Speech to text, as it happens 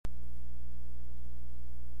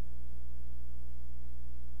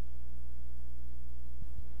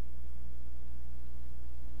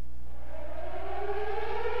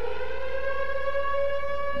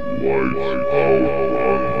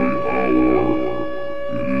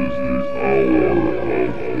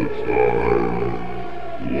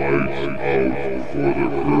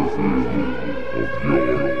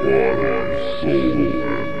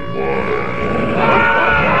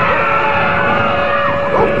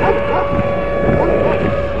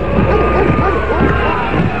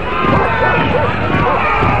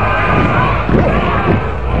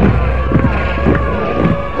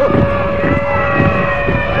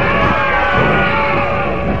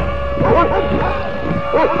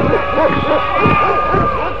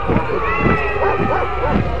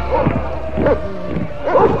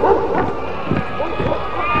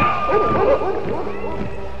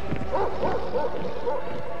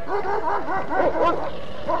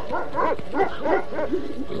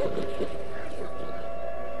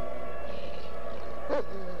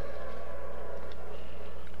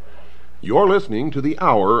You're listening to The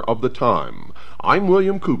Hour of the Time. I'm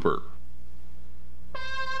William Cooper.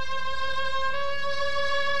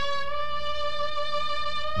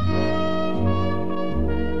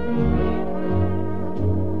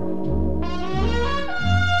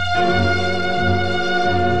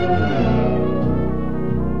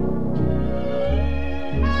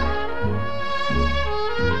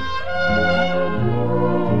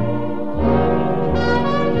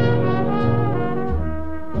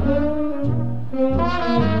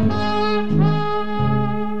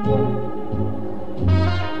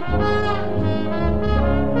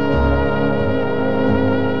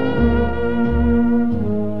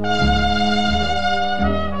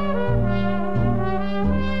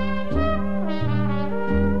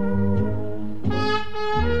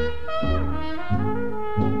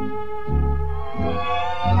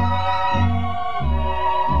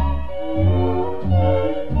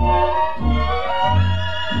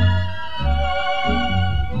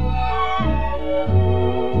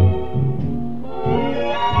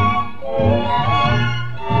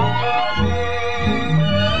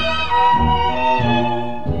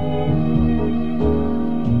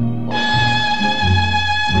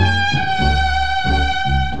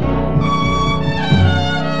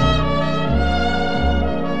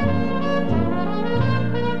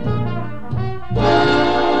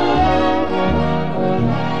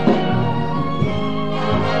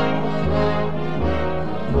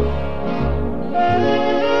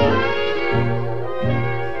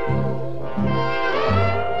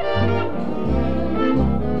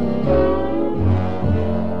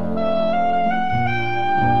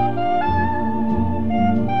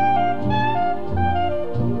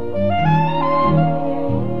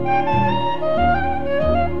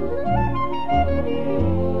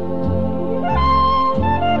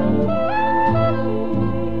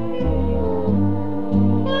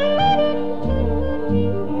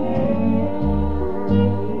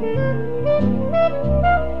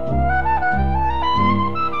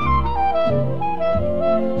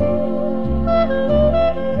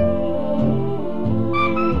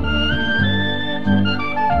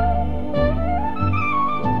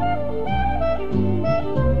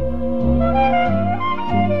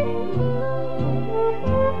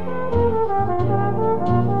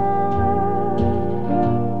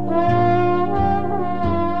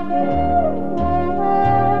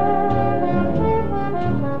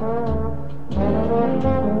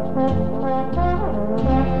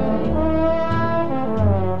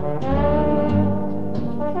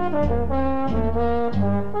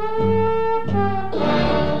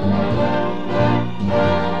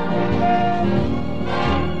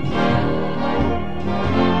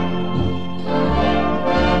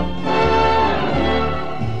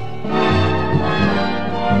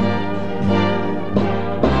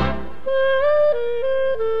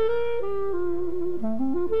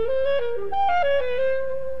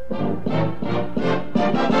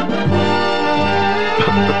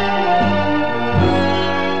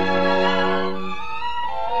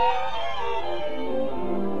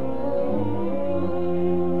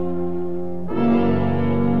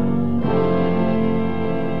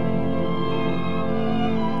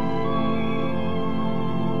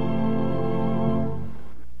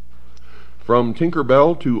 From Tinker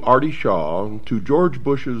Bell to Artie Shaw to George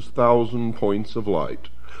Bush's 1,000 Points of Light,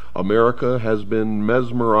 America has been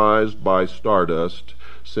mesmerized by stardust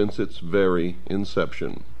since its very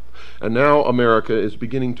inception. And now America is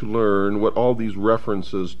beginning to learn what all these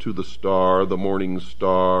references to the star, the morning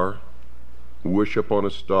star, wish upon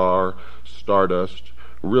a star, stardust,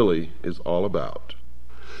 really is all about.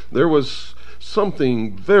 There was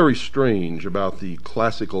something very strange about the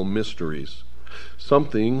classical mysteries,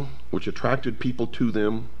 something which attracted people to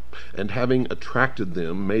them, and having attracted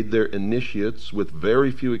them, made their initiates, with very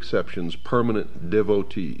few exceptions, permanent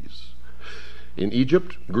devotees. In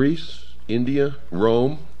Egypt, Greece, India,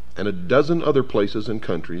 Rome, and a dozen other places and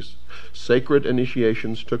countries, sacred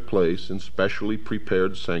initiations took place in specially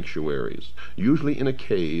prepared sanctuaries, usually in a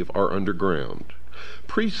cave or underground.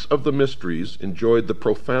 Priests of the mysteries enjoyed the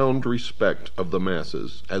profound respect of the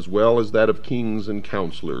masses, as well as that of kings and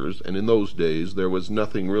counselors, and in those days there was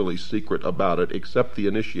nothing really secret about it except the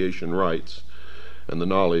initiation rites and the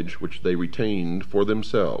knowledge which they retained for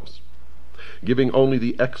themselves, giving only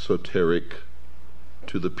the exoteric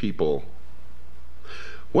to the people.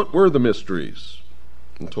 What were the mysteries?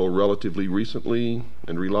 Until relatively recently,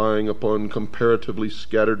 and relying upon comparatively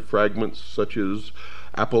scattered fragments such as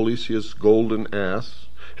Apollosius' Golden Ass,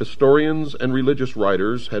 historians and religious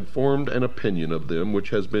writers had formed an opinion of them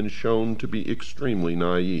which has been shown to be extremely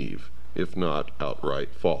naive, if not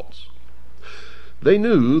outright false. They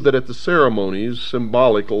knew that at the ceremonies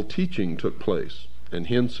symbolical teaching took place, and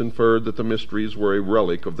hence inferred that the mysteries were a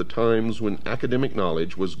relic of the times when academic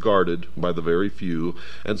knowledge was guarded by the very few,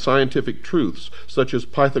 and scientific truths, such as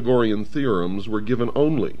Pythagorean theorems, were given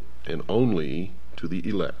only, and only, to the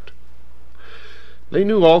elect. They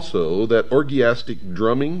knew also that orgiastic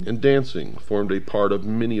drumming and dancing formed a part of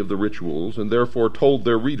many of the rituals, and therefore told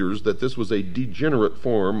their readers that this was a degenerate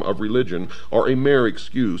form of religion, or a mere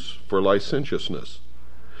excuse for licentiousness.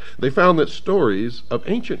 They found that stories of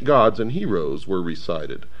ancient gods and heroes were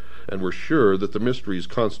recited, and were sure that the mysteries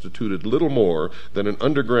constituted little more than an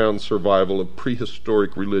underground survival of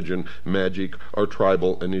prehistoric religion, magic, or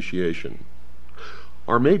tribal initiation.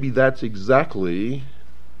 Or maybe that's exactly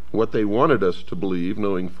what they wanted us to believe,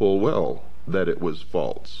 knowing full well that it was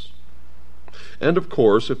false. And of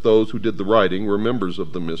course, if those who did the writing were members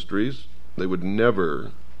of the mysteries, they would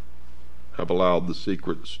never have allowed the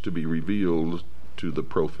secrets to be revealed to the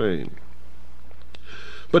profane.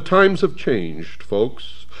 But times have changed,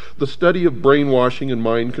 folks. The study of brainwashing and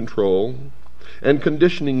mind control and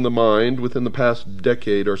conditioning the mind within the past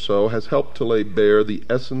decade or so has helped to lay bare the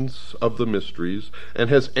essence of the mysteries and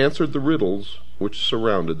has answered the riddles which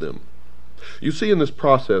surrounded them. You see in this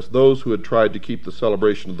process, those who had tried to keep the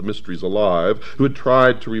celebration of the mysteries alive, who had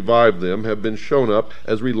tried to revive them, have been shown up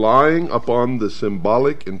as relying upon the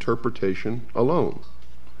symbolic interpretation alone.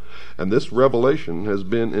 And this revelation has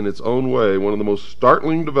been in its own way one of the most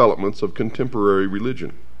startling developments of contemporary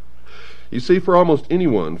religion. You see, for almost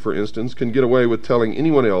anyone, for instance, can get away with telling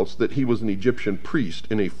anyone else that he was an Egyptian priest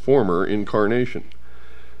in a former incarnation,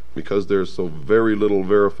 because there's so very little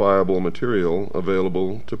verifiable material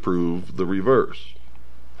available to prove the reverse.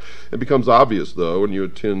 It becomes obvious, though, when you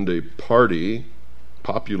attend a party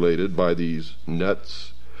populated by these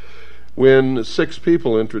nuts, when 6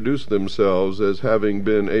 people introduce themselves as having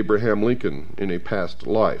been Abraham Lincoln in a past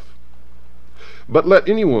life. But let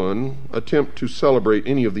anyone attempt to celebrate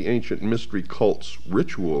any of the ancient mystery cult's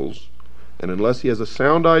rituals, and unless he has a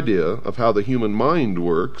sound idea of how the human mind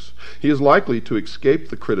works, he is likely to escape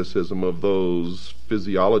the criticism of those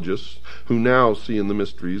physiologists who now see in the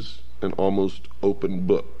mysteries an almost open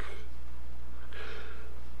book.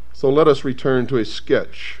 So let us return to a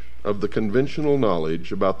sketch of the conventional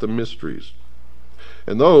knowledge about the mysteries.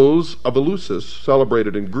 In those of Eleusis,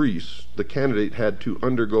 celebrated in Greece, the candidate had to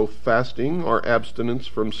undergo fasting or abstinence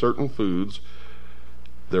from certain foods.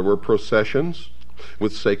 There were processions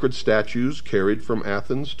with sacred statues carried from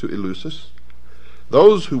Athens to Eleusis.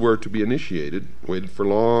 Those who were to be initiated waited for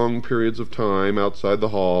long periods of time outside the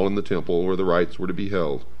hall in the temple where the rites were to be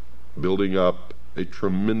held, building up a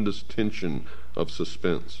tremendous tension of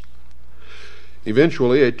suspense.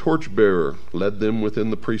 Eventually, a torchbearer led them within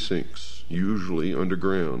the precincts, usually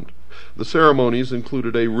underground. The ceremonies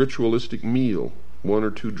included a ritualistic meal, 1 or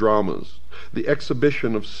 2 dramas, the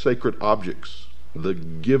exhibition of sacred objects, the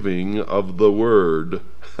giving of the word,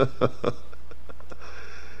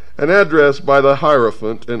 an address by the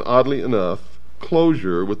Hierophant, and oddly enough,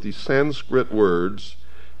 closure with the Sanskrit words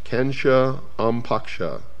Kansha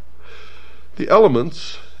Ampaksha. The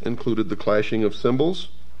elements included the clashing of cymbals,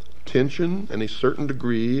 tension, and a certain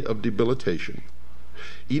degree of debilitation.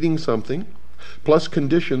 Eating something, plus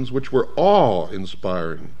conditions which were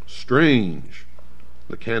awe-inspiring, strange.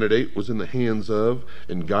 The candidate was in the hands of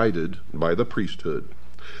and guided by the priesthood.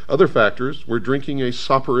 Other factors were drinking a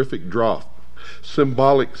soporific draught,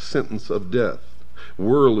 symbolic sentence of death,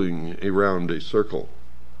 whirling around a circle.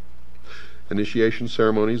 Initiation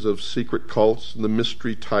ceremonies of secret cults in the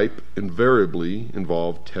mystery type invariably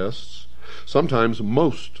involved tests, sometimes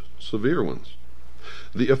most severe ones.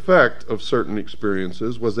 The effect of certain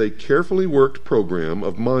experiences was a carefully worked program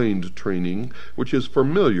of mind training which is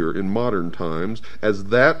familiar in modern times as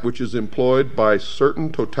that which is employed by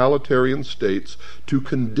certain totalitarian states to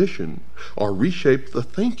condition or reshape the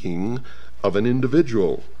thinking of an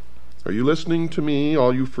individual. Are you listening to me,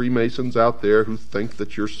 all you Freemasons out there who think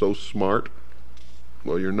that you're so smart?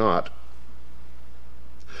 Well, you're not.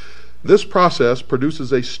 This process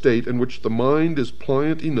produces a state in which the mind is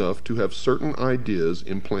pliant enough to have certain ideas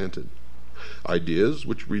implanted, ideas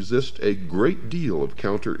which resist a great deal of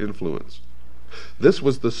counter-influence. This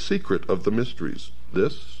was the secret of the mysteries,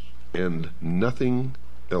 this and nothing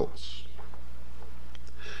else.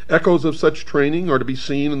 Echoes of such training are to be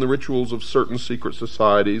seen in the rituals of certain secret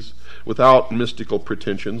societies without mystical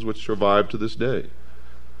pretensions which survive to this day.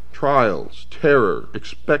 Trials, terror,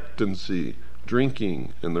 expectancy,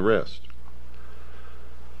 drinking, and the rest.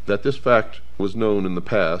 That this fact was known in the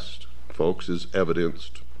past, folks, is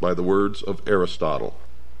evidenced by the words of Aristotle,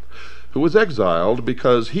 who was exiled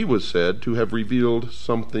because he was said to have revealed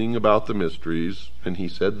something about the mysteries, and he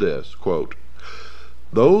said this, quote,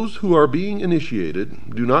 "Those who are being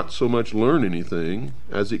initiated do not so much learn anything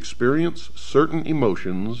as experience certain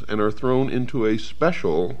emotions and are thrown into a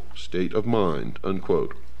special state of mind,"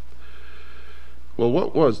 unquote. Well,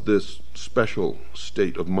 what was this special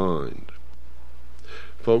state of mind?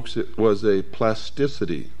 Folks, it was a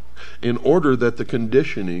plasticity in order that the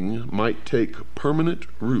conditioning might take permanent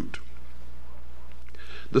root.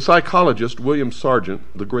 The psychologist William Sargant,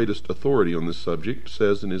 the greatest authority on this subject,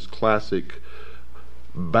 says in his classic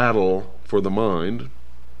Battle for the Mind,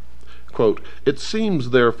 quote, "It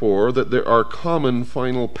seems, therefore, that there are common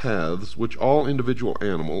final paths which all individual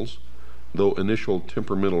animals, though initial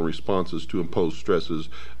temperamental responses to imposed stresses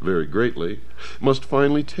vary greatly, must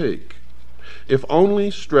finally take. If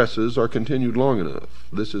only stresses are continued long enough,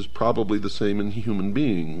 this is probably the same in human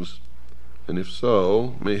beings, and if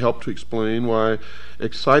so, may help to explain why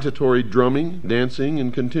excitatory drumming, dancing,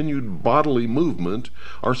 and continued bodily movement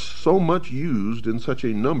are so much used in such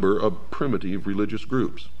a number of primitive religious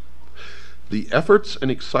groups. The efforts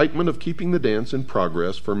and excitement of keeping the dance in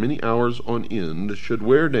progress for many hours on end should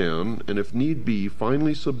wear down, and if need be,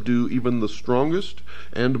 finally subdue even the strongest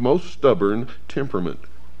and most stubborn temperament,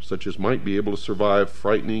 such as might be able to survive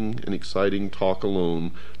frightening and exciting talk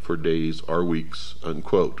alone for days or weeks,"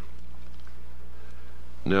 unquote.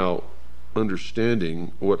 Now,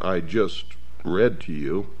 understanding what I just read to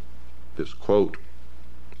you, this quote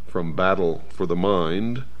from Battle for the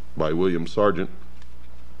Mind by William Sargant,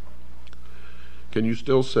 can you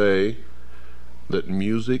still say that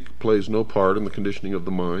music plays no part in the conditioning of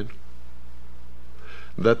the mind?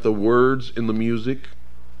 That the words in the music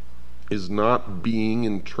is not being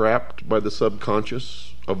entrapped by the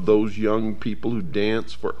subconscious of those young people who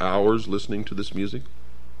dance for hours listening to this music?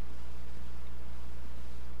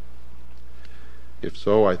 If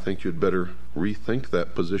so, I think you'd better rethink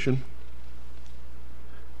that position,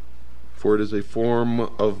 for it is a form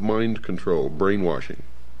of mind control, brainwashing.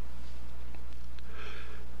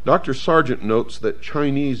 Dr. Sargant notes that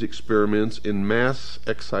Chinese experiments in mass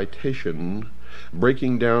excitation,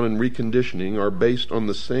 breaking down and reconditioning, are based on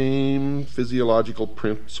the same physiological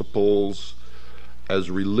principles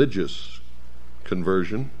as religious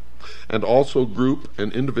conversion, and also group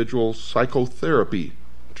and individual psychotherapy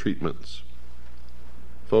treatments.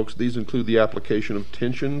 Folks, these include the application of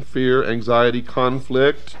tension, fear, anxiety,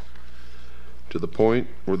 conflict, to the point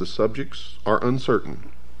where the subjects are uncertain.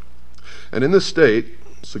 And in this state,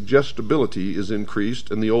 suggestibility is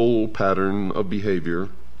increased and the old pattern of behavior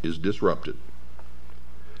is disrupted.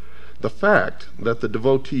 The fact that the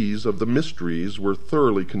devotees of the mysteries were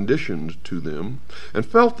thoroughly conditioned to them and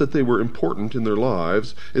felt that they were important in their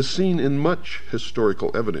lives is seen in much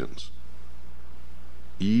historical evidence.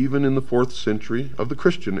 Even in the 4th century of the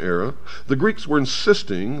Christian era, the Greeks were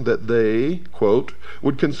insisting that they, quote,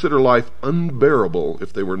 would consider life unbearable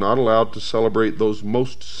if they were not allowed to celebrate those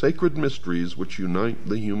most sacred mysteries which unite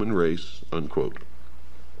the human race, unquote.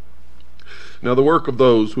 Now, the work of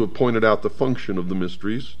those who have pointed out the function of the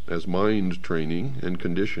mysteries as mind training and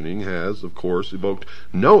conditioning has, of course, evoked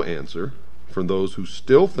no answer from those who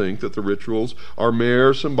still think that the rituals are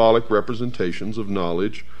mere symbolic representations of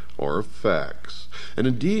knowledge or of facts. And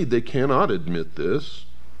indeed, they cannot admit this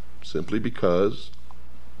simply because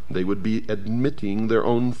they would be admitting their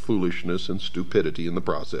own foolishness and stupidity in the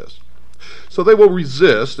process. So they will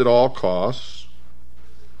resist at all costs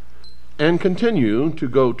and continue to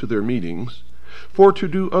go to their meetings, for to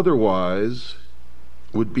do otherwise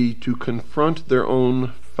would be to confront their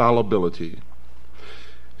own fallibility.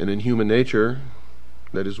 And in human nature,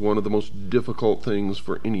 that is one of the most difficult things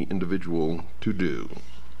for any individual to do.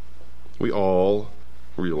 We all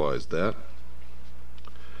realize that.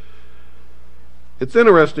 It's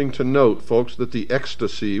interesting to note, folks, that the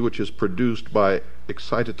ecstasy which is produced by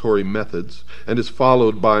excitatory methods and is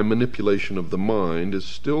followed by manipulation of the mind is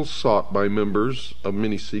still sought by members of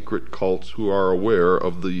many secret cults who are aware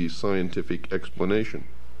of the scientific explanation.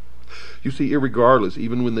 You see, irregardless,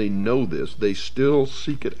 even when they know this, they still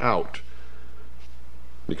seek it out,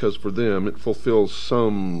 because for them it fulfills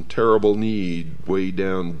some terrible need way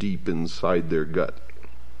down deep inside their gut.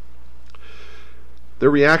 Their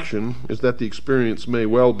reaction is that the experience may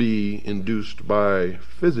well be induced by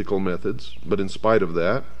physical methods, but in spite of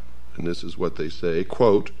that, and this is what they say,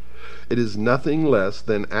 quote, "It is nothing less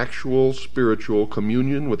than actual spiritual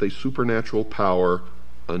communion with a supernatural power,"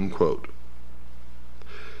 unquote.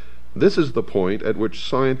 This is the point at which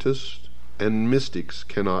scientists and mystics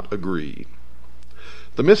cannot agree.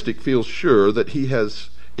 The mystic feels sure that he has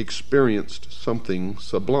experienced something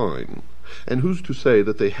sublime, and who's to say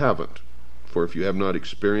that they haven't? For if you have not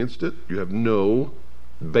experienced it, you have no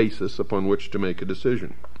basis upon which to make a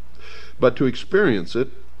decision. But to experience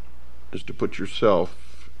it is to put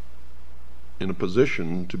yourself in a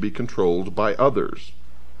position to be controlled by others.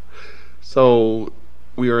 So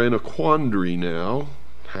we are in a quandary now.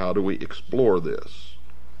 How do we explore this?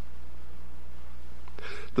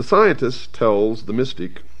 The scientist tells the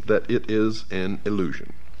mystic that it is an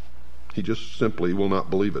illusion. He just simply will not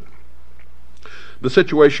believe it. The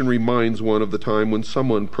situation reminds one of the time when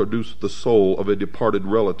someone produced the soul of a departed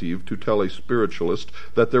relative to tell a spiritualist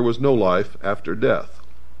that there was no life after death.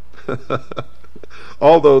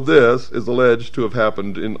 Although this is alleged to have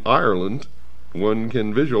happened in Ireland, one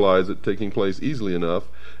can visualize it taking place easily enough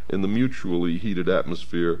in the mutually heated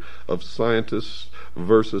atmosphere of scientists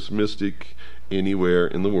versus mystic anywhere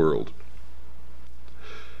in the world.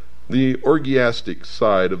 The orgiastic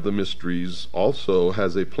side of the mysteries also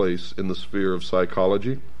has a place in the sphere of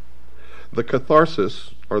psychology. The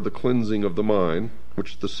catharsis, or the cleansing of the mind,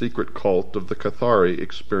 which the secret cult of the Cathari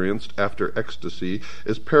experienced after ecstasy,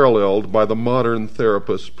 is paralleled by the modern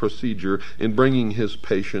therapist's procedure in bringing his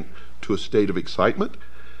patient to a state of excitement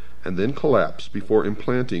and then collapse before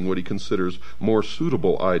implanting what he considers more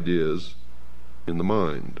suitable ideas in the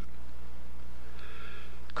mind.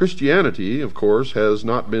 Christianity, of course, has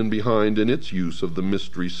not been behind in its use of the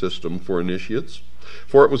mystery system for initiates,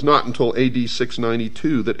 for it was not until AD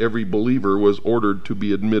 692 that every believer was ordered to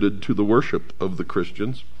be admitted to the worship of the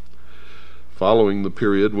Christians, following the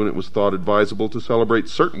period when it was thought advisable to celebrate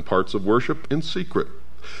certain parts of worship in secret.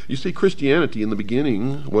 You see, Christianity in the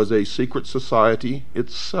beginning was a secret society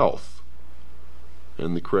itself,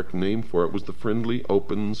 and the correct name for it was the Friendly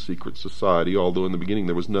Open Secret Society, although in the beginning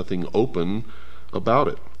there was nothing open about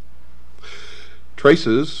it.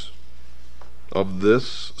 Traces of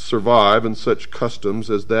this survive in such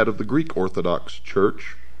customs as that of the Greek Orthodox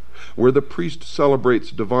Church, where the priest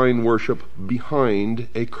celebrates divine worship behind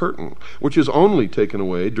a curtain, which is only taken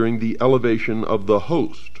away during the elevation of the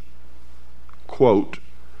host. Quote,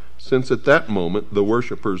 "Since at that moment the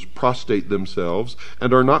worshippers prostrate themselves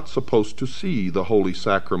and are not supposed to see the holy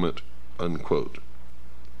sacrament," unquote.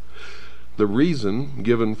 The reason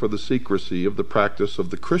given for the secrecy of the practice of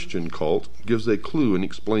the Christian cult gives a clue in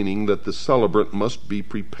explaining that the celebrant must be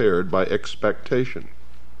prepared by expectation.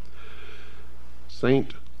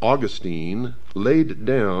 St. Augustine laid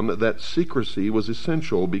down that secrecy was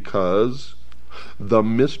essential because the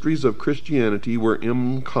mysteries of Christianity were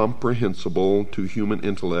incomprehensible to human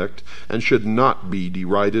intellect and should not be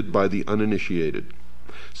derided by the uninitiated.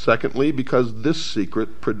 Secondly, because this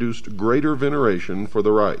secret produced greater veneration for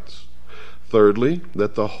the rites. Thirdly,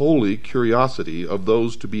 that the holy curiosity of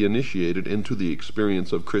those to be initiated into the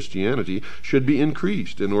experience of Christianity should be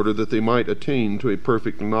increased in order that they might attain to a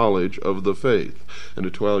perfect knowledge of the faith. And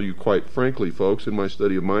to tell you quite frankly, folks, in my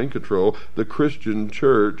study of mind control, the Christian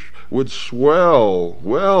church would swell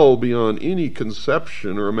well beyond any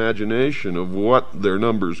conception or imagination of what their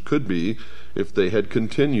numbers could be if they had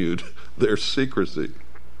continued their secrecy.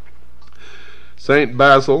 Saint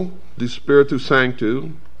Basil de Spiritu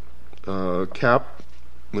Sanctu, Cap,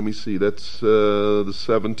 let me see, that's the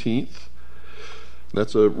 17th.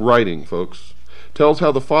 That's a writing, folks. Tells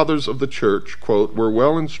how the fathers of the church, quote, "were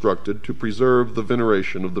well instructed to preserve the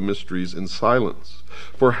veneration of the mysteries in silence.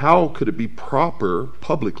 For how could it be proper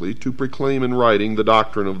publicly to proclaim in writing the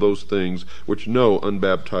doctrine of those things which no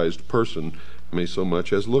unbaptized person may so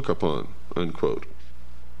much as look upon," unquote.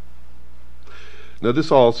 Now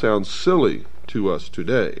this all sounds silly to us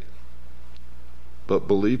today. But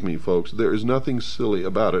believe me, folks, there is nothing silly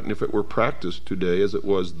about it, and if it were practiced today as it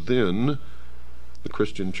was then, the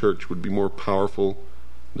Christian church would be more powerful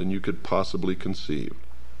than you could possibly conceive.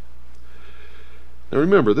 Now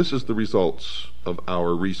remember, this is the results of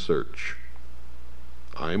our research.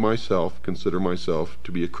 I myself consider myself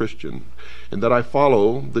to be a Christian, and that I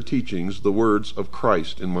follow the teachings, the words of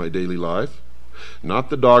Christ in my daily life, not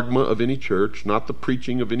the dogma of any church, not the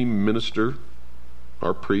preaching of any minister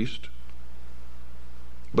or priest,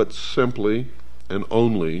 but simply and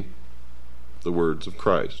only the words of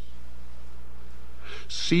Christ.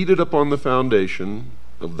 Seated upon the foundation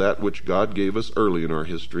of that which God gave us early in our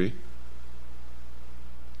history,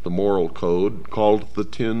 the moral code called the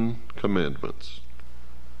Ten Commandments,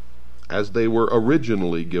 as they were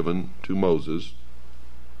originally given to Moses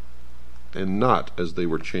and not as they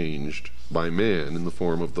were changed by man in the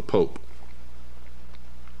form of the Pope.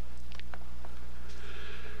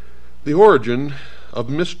 The origin of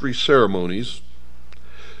mystery ceremonies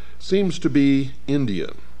seems to be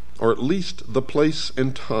India, or at least the place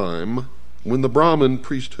and time when the Brahmin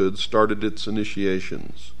priesthood started its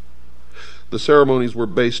initiations. The ceremonies were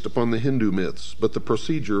based upon the Hindu myths, but the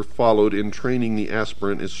procedure followed in training the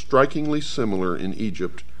aspirant is strikingly similar in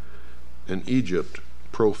Egypt, and Egypt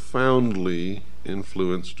profoundly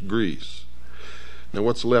influenced Greece. Now,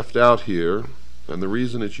 what's left out here, and the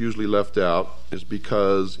reason it's usually left out, is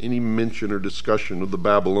because any mention or discussion of the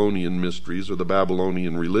Babylonian mysteries or the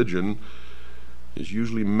Babylonian religion is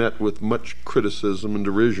usually met with much criticism and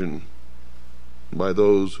derision by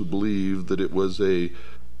those who believe that it was a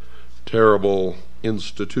terrible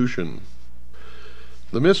institution.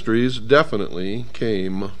 The mysteries definitely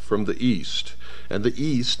came from the East, and the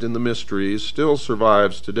East in the mysteries still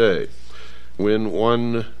survives today. When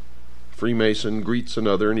one Freemason greets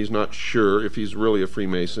another and he's not sure if he's really a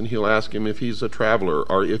Freemason, he'll ask him if he's a traveler,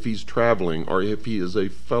 or if he's traveling, or if he is a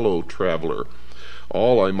fellow traveler.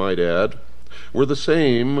 All, I might add, were the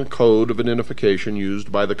same code of identification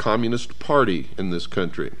used by the Communist Party in this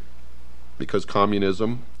country, because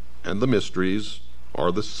communism and the mysteries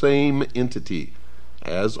are the same entity,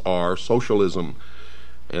 as are socialism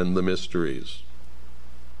and the mysteries.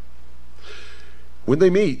 When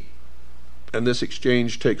they meet, and this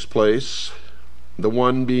exchange takes place, the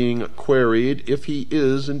one being queried if he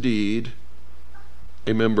is indeed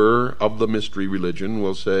a member of the mystery religion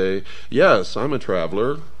will say, "Yes, I'm a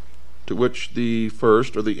traveler," to which the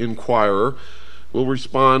first, or the inquirer, will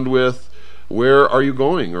respond with, "Where are you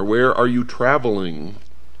going?" or "Where are you traveling?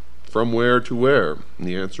 From where to where?" And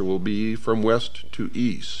the answer will be, "From west to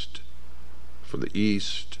east." For the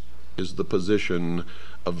east is the position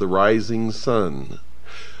of the rising sun,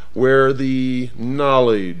 where the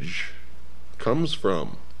knowledge comes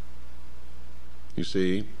from. You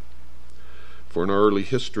see, for in early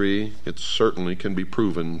history, it certainly can be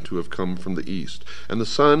proven to have come from the east. And the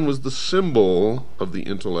sun was the symbol of the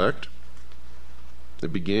intellect.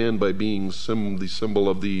 It began by being the symbol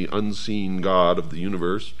of the unseen God of the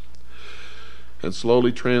universe, and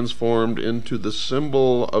slowly transformed into the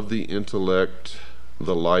symbol of the intellect,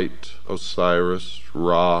 the light, Osiris,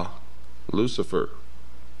 Ra, Lucifer.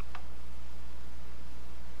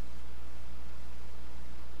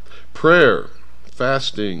 Prayer,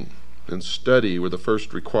 fasting, and study were the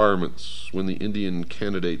first requirements when the Indian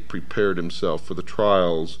candidate prepared himself for the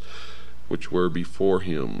trials which were before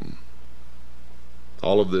him.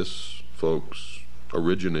 All of this, folks,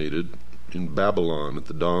 originated in Babylon at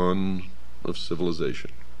the dawn of civilization.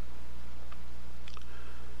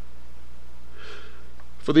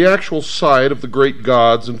 For the actual sight of the great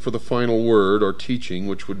gods and for the final word or teaching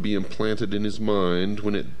which would be implanted in his mind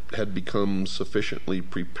when it had become sufficiently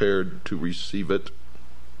prepared to receive it.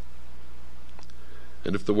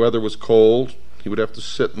 And if the weather was cold, he would have to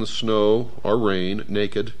sit in the snow or rain,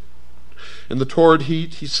 naked. In the torrid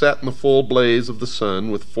heat, he sat in the full blaze of the sun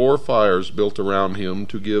with 4 fires built around him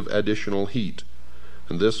to give additional heat.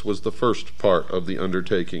 And this was the first part of the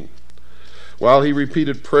undertaking, while he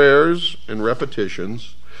repeated prayers and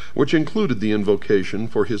repetitions, which included the invocation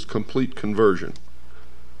for his complete conversion.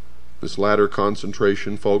 This latter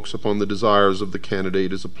concentration, folks, upon the desires of the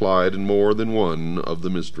candidate is applied in more than one of the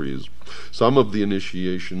mysteries. Some of the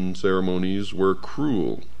initiation ceremonies were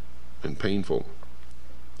cruel and painful.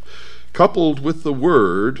 Coupled with the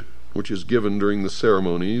word which is given during the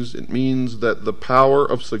ceremonies, it means that the power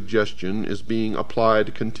of suggestion is being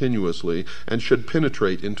applied continuously and should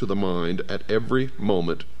penetrate into the mind at every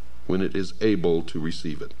moment when it is able to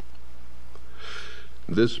receive it.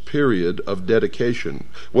 This period of dedication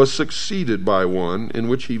was succeeded by one in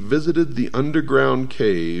which he visited the underground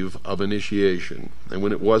cave of initiation, and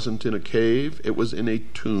when it wasn't in a cave, it was in a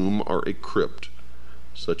tomb or a crypt,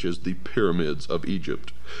 such as the pyramids of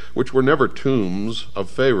Egypt, which were never tombs of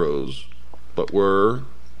pharaohs, but were,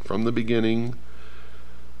 from the beginning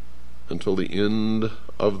until the end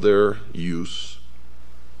of their use,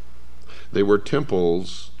 they were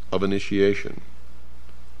temples of initiation.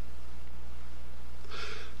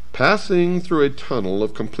 Passing through a tunnel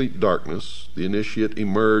of complete darkness, the initiate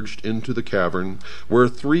emerged into the cavern, where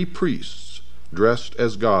 3 priests, dressed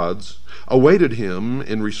as gods, awaited him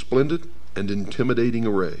in resplendent and intimidating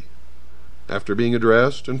array. After being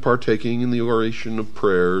addressed and partaking in the oration of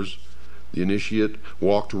prayers, the initiate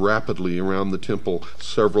walked rapidly around the temple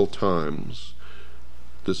several times,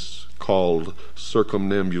 this called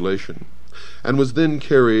circumambulation, and was then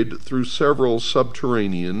carried through several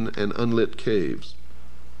subterranean and unlit caves.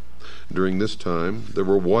 During this time there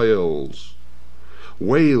were wails,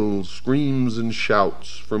 screams, and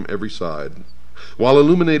shouts from every side, while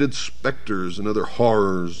illuminated specters and other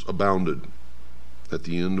horrors abounded. At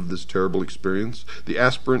the end of this terrible experience, the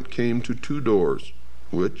aspirant came to 2 doors,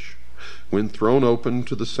 which, when thrown open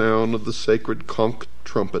to the sound of the sacred conch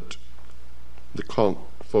trumpet — the conch,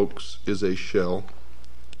 folks, is a shell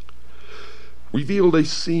 — revealed a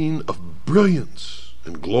scene of brilliance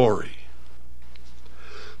and glory.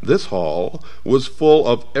 This hall was full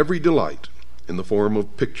of every delight in the form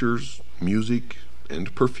of pictures, music,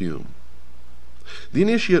 and perfume. The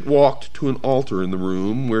initiate walked to an altar in the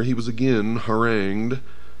room, where he was again harangued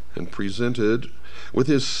and presented with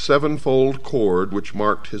his 7-fold cord, which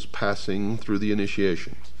marked his passing through the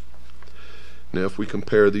initiation. Now, if we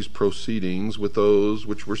compare these proceedings with those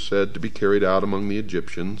which were said to be carried out among the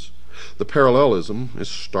Egyptians, the parallelism is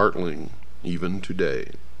startling even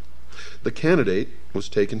today. The candidate was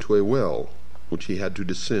taken to a well, which he had to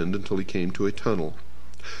descend until he came to a tunnel.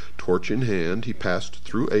 Torch in hand, he passed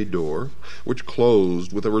through a door, which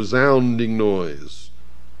closed with a resounding noise,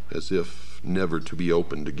 as if never to be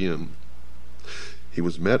opened again. He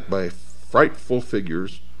was met by frightful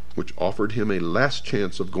figures, which offered him a last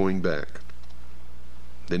chance of going back.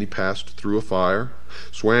 Then he passed through a fire,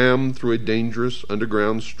 swam through a dangerous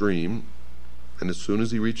underground stream, and as soon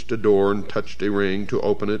as he reached a door and touched a ring to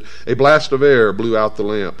open it, a blast of air blew out the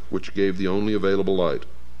lamp, which gave the only available light.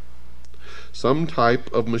 Some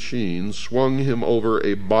type of machine swung him over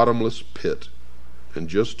a bottomless pit, and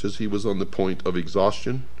just as he was on the point of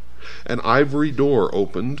exhaustion, an ivory door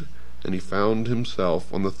opened, and he found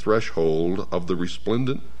himself on the threshold of the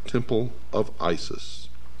resplendent temple of Isis.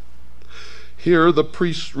 Here the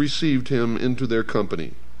priests received him into their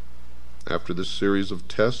company. After this series of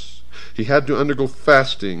tests, he had to undergo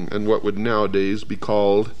fasting and what would nowadays be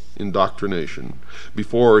called indoctrination,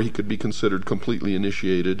 before he could be considered completely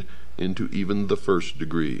initiated into even the 1st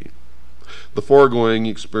degree. The foregoing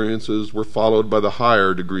experiences were followed by the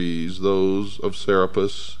higher degrees, those of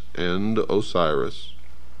Serapis and Osiris.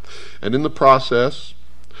 And in the process,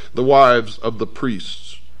 the wives of the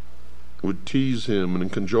priests would tease him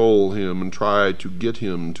and cajole him and try to get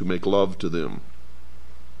him to make love to them.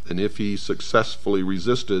 And if he successfully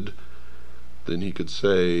resisted, then he could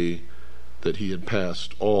say that he had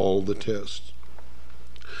passed all the tests.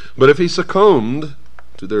 But if he succumbed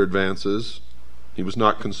to their advances, he was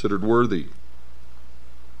not considered worthy.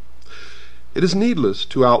 It is needless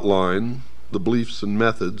to outline the beliefs and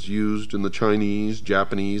methods used in the Chinese,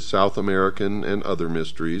 Japanese, South American, and other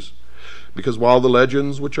mysteries, because while the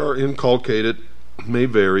legends which are inculcated may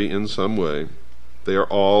vary in some way, they are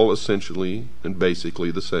all essentially and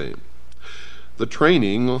basically the same. The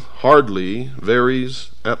training hardly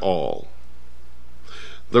varies at all.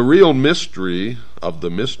 The real mystery of the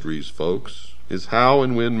mysteries, folks, is how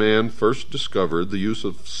and when man first discovered the use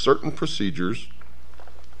of certain procedures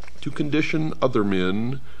to condition other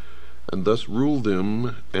men and thus rule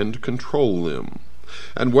them and control them,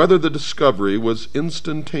 and whether the discovery was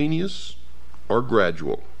instantaneous or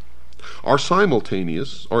gradual, or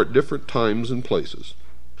simultaneous or at different times and places.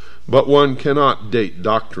 But one cannot date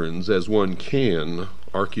doctrines as one can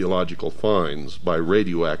archaeological finds by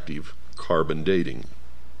radioactive carbon dating.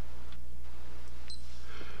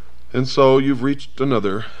 And so you've reached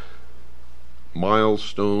another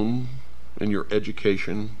milestone in your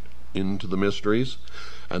education into the mysteries,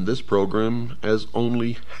 and this program is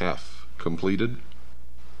only half completed.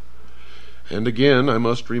 And again, I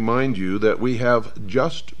must remind you that we have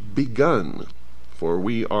just begun, for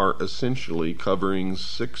we are essentially covering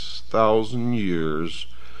 6,000 years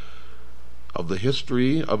of the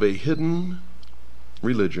history of a hidden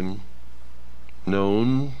religion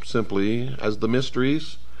known simply as the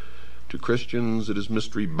Mysteries. To Christians it is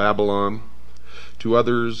Mystery Babylon. To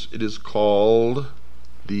others it is called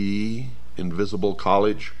the Invisible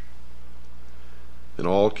College. In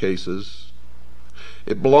all cases,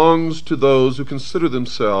 it belongs to those who consider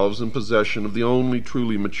themselves in possession of the only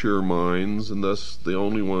truly mature minds, and thus the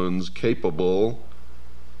only ones capable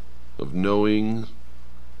of knowing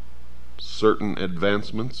certain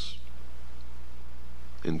advancements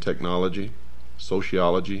in technology,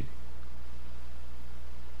 sociology,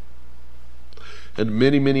 and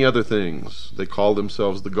many, many other things. They call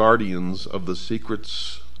themselves the guardians of the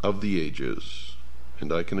secrets of the ages.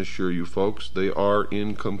 And I can assure you, folks, they are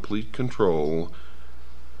in complete control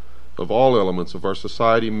of all elements of our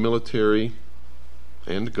society, military,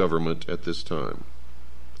 and government at this time.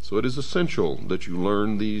 So it is essential that you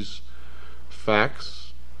learn these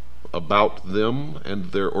facts about them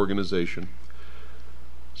and their organization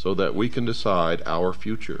so that we can decide our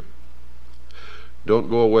future. Don't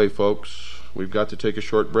go away, folks. We've got to take a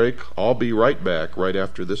short break. I'll be right back right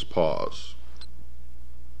after this pause.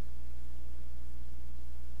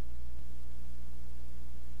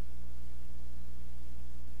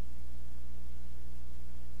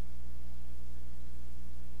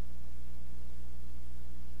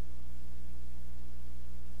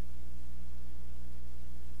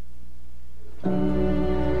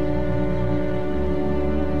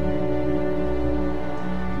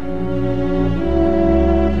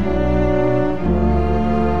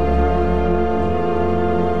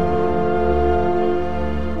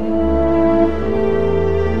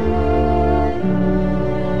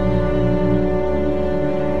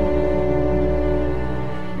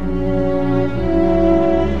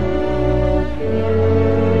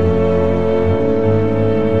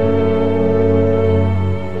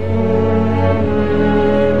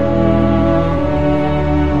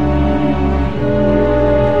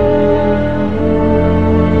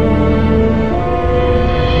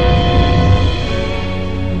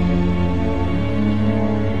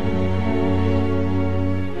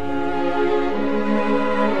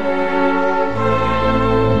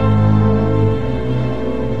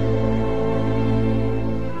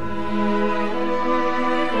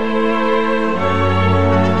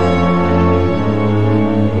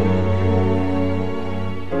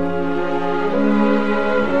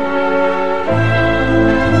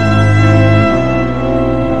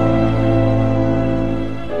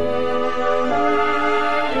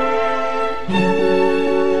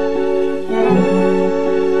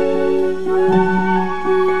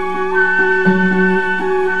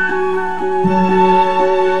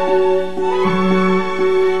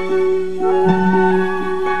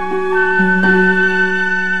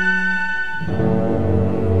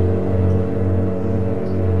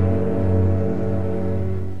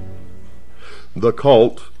 The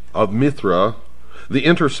cult of Mithra, the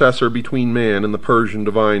intercessor between man and the Persian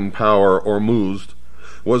divine power Ormuzd,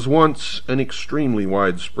 was once an extremely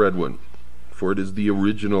widespread one, for it is the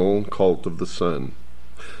original cult of the sun.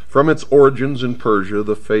 From its origins in Persia,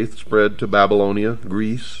 the faith spread to Babylonia,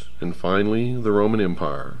 Greece, and finally the Roman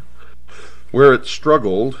Empire, where it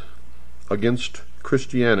struggled against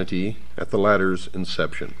Christianity at the latter's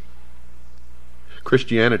inception.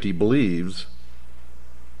 Christianity believes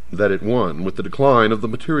that it won with the decline of the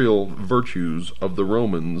material virtues of the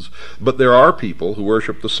Romans, but there are people who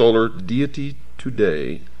worship the solar deity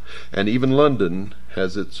today, and even London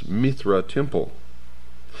has its Mithra temple.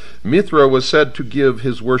 Mithra was said to give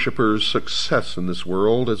his worshippers success in this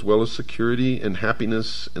world as well as security and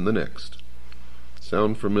happiness in the next.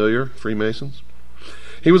 Sound familiar, Freemasons?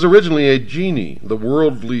 He was originally a genie, the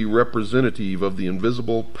worldly representative of the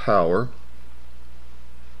invisible power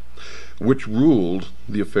which ruled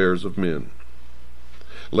the affairs of men.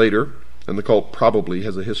 Later, and the cult probably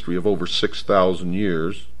has a history of over 6,000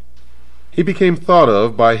 years, he became thought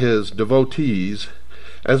of by his devotees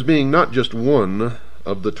as being not just one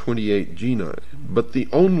of the 28 genii, but the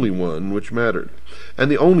only one which mattered,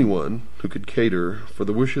 and the only one who could cater for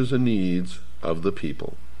the wishes and needs of the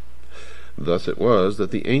people. Thus it was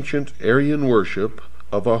that the ancient Aryan worship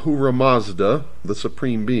of Ahura Mazda, the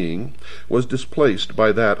Supreme Being, was displaced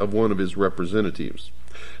by that of one of his representatives.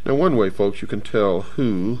 Now, one way, folks, you can tell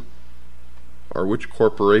who or which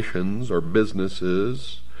corporations or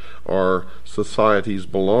businesses or societies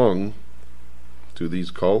belong to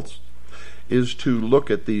these cults is to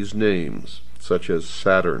look at these names, such as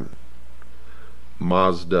Saturn,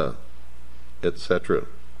 Mazda, etc.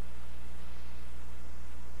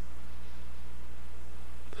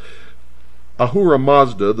 Ahura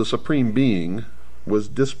Mazda, the Supreme Being, was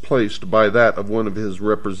displaced by that of one of his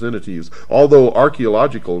representatives, although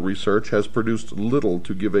archaeological research has produced little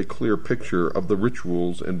to give a clear picture of the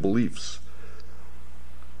rituals and beliefs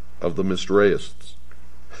of the Mithraists.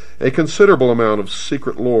 A considerable amount of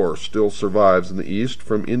secret lore still survives in the East,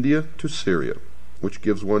 from India to Syria, which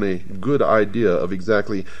gives one a good idea of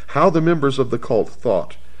exactly how the members of the cult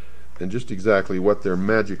thought and just exactly what their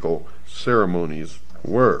magical ceremonies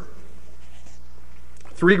were.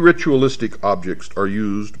 3 ritualistic objects are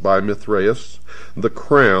used by Mithraists: the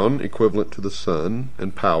crown, equivalent to the sun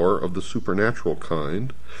and power of the supernatural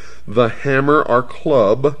kind; the hammer or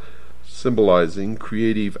club, symbolizing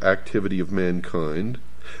creative activity of mankind;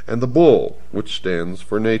 and the bull, which stands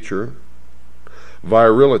for nature,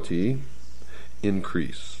 virility,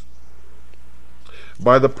 increase.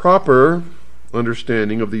 By the proper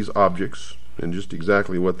understanding of these objects and just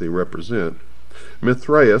exactly what they represent,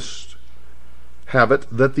 Mithraists have it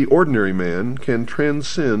that the ordinary man can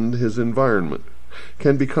transcend his environment,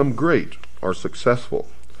 can become great or successful,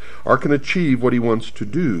 or can achieve what he wants to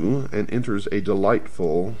do, and enters a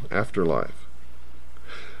delightful afterlife.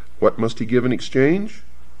 What must he give in exchange?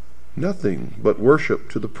 Nothing but worship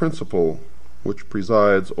to the principle which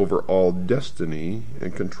presides over all destiny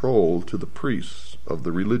and control to the priests of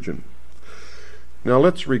the religion. Now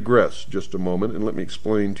let's regress just a moment and let me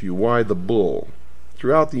explain to you why the bull.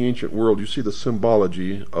 Throughout the ancient world you see the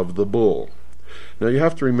symbology of the bull. Now you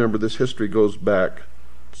have to remember this history goes back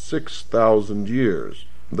 6,000 years,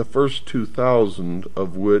 the first 2,000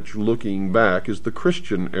 of which, looking back, is the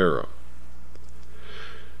Christian era.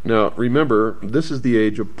 Now remember, this is the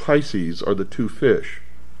age of Pisces, or the two fish.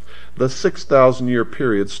 The 6,000-year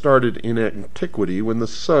period started in antiquity when the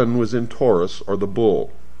sun was in Taurus, or the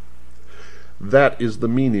bull. That is the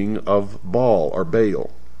meaning of Baal, or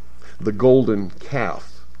Baal. The golden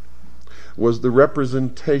calf was the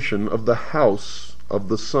representation of the house of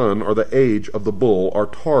the sun, or the age of the bull, or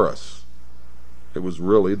Taurus. It was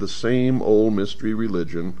really the same old mystery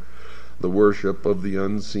religion, the worship of the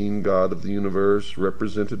unseen God of the universe,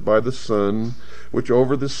 represented by the sun, which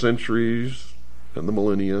over the centuries and the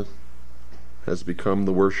millennia has become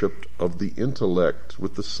the worship of the intellect,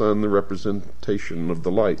 with the sun the representation of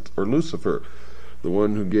the light, or Lucifer, the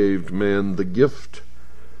one who gave man the gift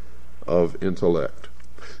of intellect.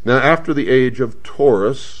 Now after the age of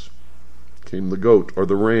Taurus came the goat, or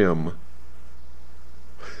the ram,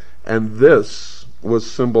 and this was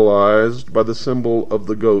symbolized by the symbol of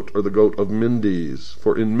the goat, or the goat of Mendes.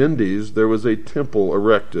 For in Mendes there was a temple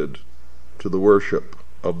erected to the worship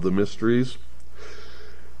of the mysteries.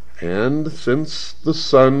 And since the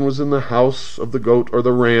sun was in the house of the goat or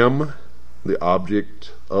the ram, the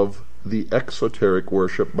object of the exoteric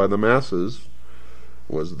worship by the masses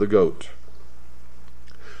was the goat.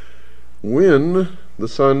 When the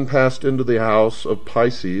sun passed into the house of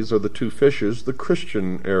Pisces, or the two fishes, the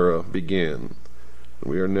Christian era began.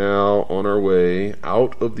 We are now on our way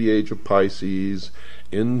out of the age of Pisces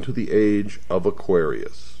into the age of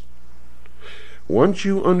Aquarius. Once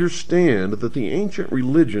you understand that the ancient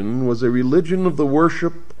religion was a religion of the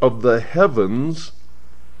worship of the heavens,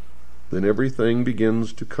 then everything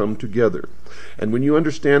begins to come together. And when you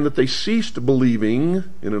understand that they ceased believing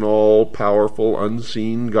in an all-powerful,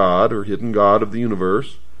 unseen God, or hidden God of the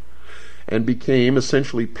universe, and became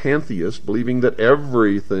essentially pantheists, believing that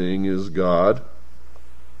everything is God,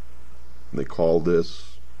 they call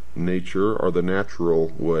this nature, or the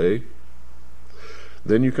natural way,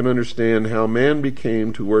 then you can understand how man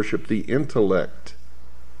became to worship the intellect,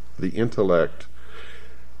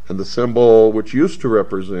 and the symbol which used to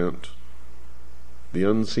represent the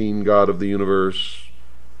unseen God of the universe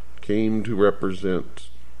came to represent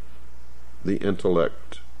the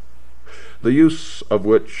intellect, the use of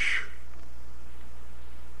which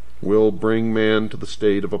will bring man to the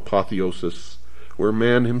state of apotheosis, where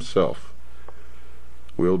man himself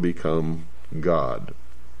will become God.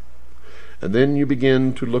 And then you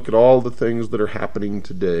begin to look at all the things that are happening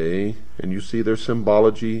today, and you see their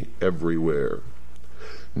symbology everywhere.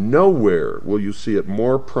 Nowhere will you see it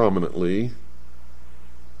more prominently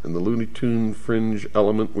in the Looney Tune fringe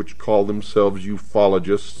element which call themselves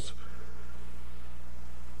ufologists.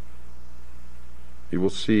 You will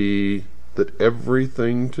see that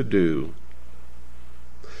everything to do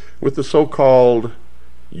with the so-called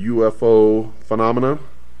UFO phenomena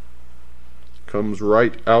comes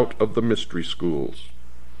right out of the mystery schools.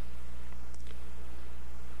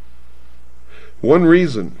 One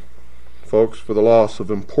reason, folks, for the loss of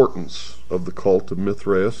importance of the cult of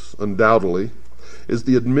Mithras, undoubtedly, is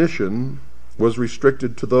the admission was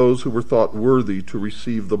restricted to those who were thought worthy to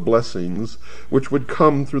receive the blessings which would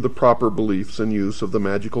come through the proper beliefs and use of the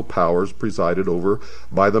magical powers presided over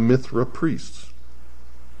by the Mithra priests.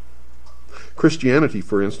 Christianity,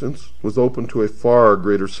 for instance, was open to a far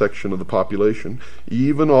greater section of the population,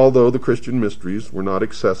 even although the Christian mysteries were not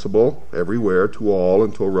accessible everywhere to all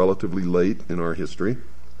until relatively late in our history.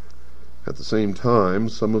 At the same time,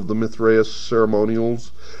 some of the Mithraeus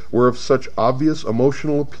ceremonials were of such obvious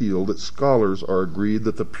emotional appeal that scholars are agreed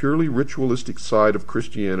that the purely ritualistic side of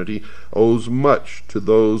Christianity owes much to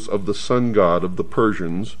those of the sun god of the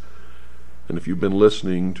Persians, and if you've been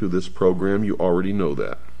listening to this program, you already know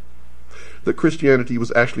that Christianity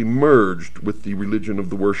was actually merged with the religion of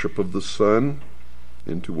the worship of the sun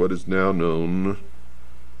into what is now known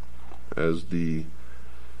as the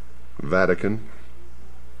Vatican.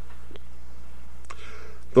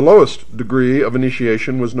 The lowest degree of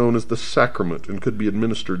initiation was known as the sacrament and could be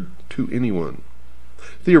administered to anyone,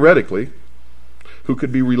 theoretically, who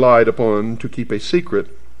could be relied upon to keep a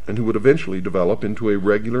secret and who would eventually develop into a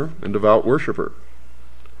regular and devout worshiper.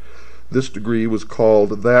 This degree was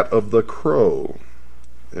called that of the crow,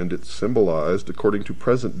 and it symbolized, according to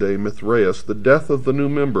present-day Mithraeus, the death of the new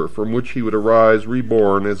member, from which he would arise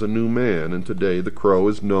reborn as a new man, and today the crow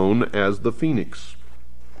is known as the phoenix.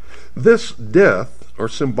 This death, or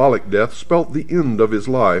symbolic death, spelt the end of his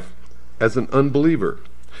life as an unbeliever,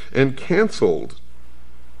 and canceled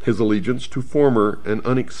his allegiance to former and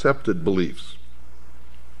unaccepted beliefs.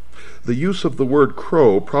 The use of the word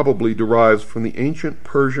crow probably derives from the ancient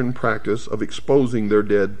Persian practice of exposing their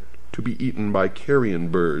dead to be eaten by carrion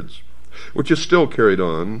birds, which is still carried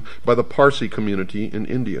on by the Parsi community in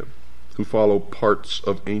India, who follow parts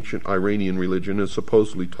of ancient Iranian religion as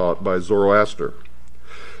supposedly taught by Zoroaster.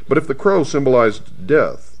 But if the crow symbolized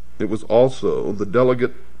death, it was also the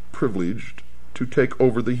delegate privileged to take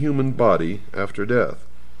over the human body after death.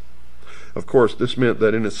 Of course, this meant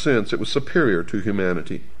that in a sense it was superior to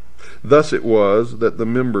humanity. Thus it was that the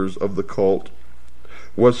members of the cult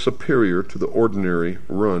was superior to the ordinary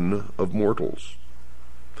run of mortals.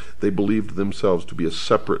 They believed themselves to be a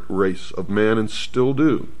separate race of man, and still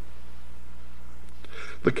do.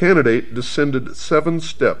 The candidate descended 7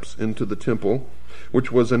 steps into the temple,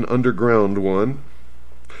 which was an underground one,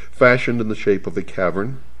 fashioned in the shape of a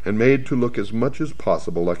cavern, and made to look as much as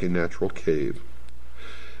possible like a natural cave.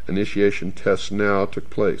 Initiation tests now took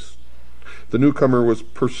place. The newcomer was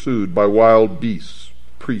pursued by wild beasts,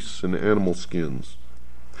 priests in animal skins,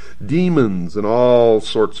 demons, and all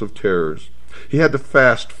sorts of terrors. He had to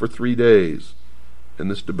fast for 3 days. In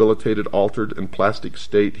this debilitated, altered, and plastic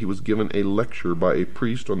state, he was given a lecture by a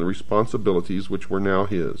priest on the responsibilities which were now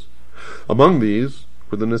his. Among these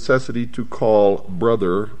were the necessity to call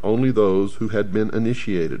brother only those who had been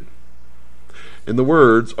initiated. In the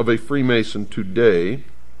words of a Freemason today,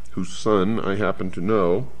 whose son I happen to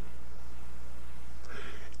know,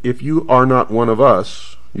 "If you are not one of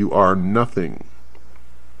us, you are nothing."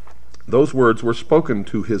 Those words were spoken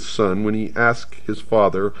to his son when he asked his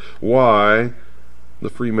father why the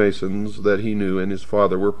Freemasons that he knew and his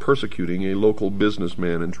father were persecuting a local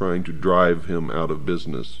businessman and trying to drive him out of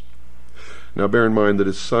business. Now bear in mind that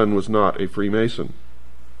his son was not a Freemason.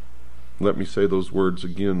 Let me say those words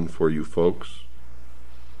again for you folks.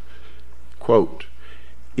 Quote,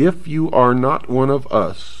 "If you are not one of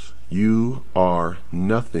us, you are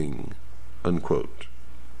nothing." Unquote.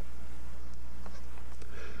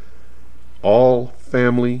 All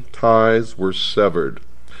family ties were severed.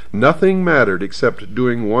 Nothing mattered except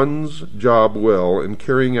doing one's job well and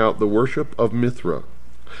carrying out the worship of Mithra.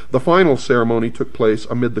 The final ceremony took place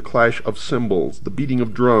amid the clash of cymbals, the beating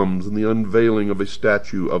of drums, and the unveiling of a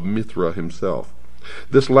statue of Mithra himself.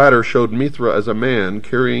 This latter showed Mithra as a man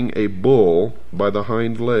carrying a bull by the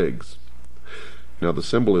hind legs. Now the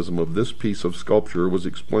symbolism of this piece of sculpture was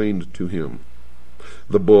explained to him.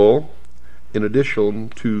 The bull, in addition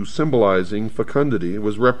to symbolizing fecundity,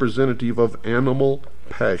 was representative of animal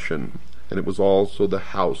passion, and it was also the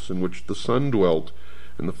house in which the Son dwelt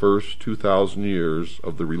in the first 2,000 years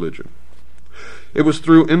of the religion. It was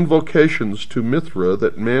through invocations to Mithra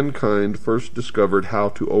that mankind first discovered how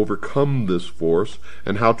to overcome this force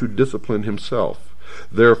and how to discipline himself.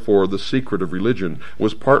 Therefore, the secret of religion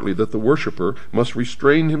was partly that the worshipper must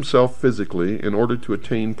restrain himself physically in order to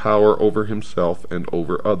attain power over himself and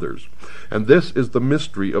over others. And this is the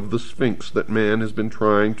mystery of the Sphinx that man has been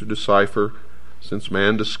trying to decipher since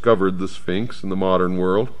man discovered the Sphinx in the modern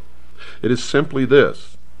world. It is simply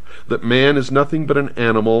this, that man is nothing but an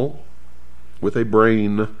animal with a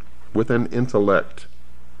brain, with an intellect.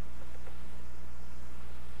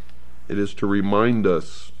 It is to remind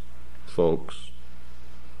us, folks,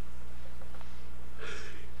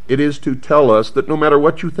 it is to tell us that no matter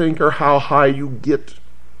what you think or how high you get,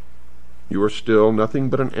 you are still nothing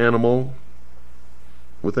but an animal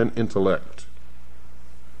with an intellect.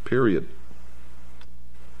 Period.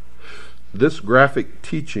 This graphic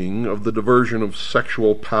teaching of the diversion of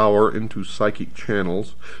sexual power into psychic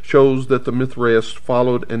channels shows that the Mithraists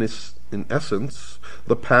followed in essence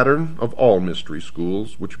the pattern of all mystery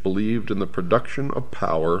schools which believed in the production of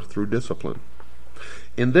power through discipline.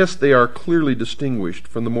 In this they are clearly distinguished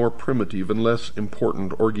from the more primitive and less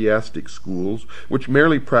important orgiastic schools which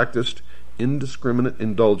merely practiced indiscriminate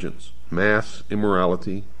indulgence, mass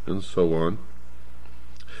immorality, and so on.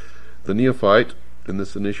 The neophyte in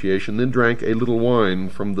this initiation then drank a little wine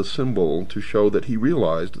from the symbol to show that he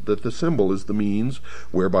realized that the symbol is the means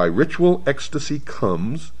whereby ritual ecstasy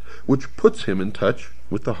comes, which puts him in touch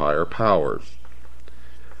with the higher powers.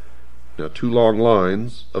 Now 2 long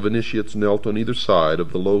lines of initiates knelt on either side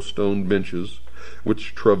of the low stone benches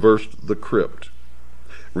which traversed the crypt.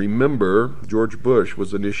 Remember, George Bush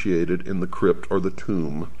was initiated in the crypt or the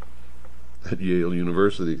tomb at Yale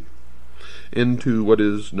University. into what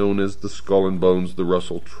is known as the Skull and Bones, the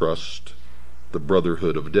Russell Trust, the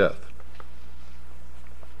Brotherhood of Death.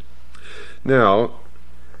 Now,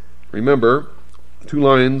 remember, 2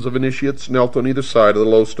 lines of initiates knelt on either side of the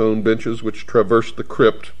low stone benches which traversed the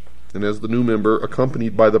crypt, and as the new member,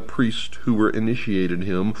 accompanied by the priest who were initiated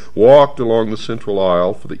him, walked along the central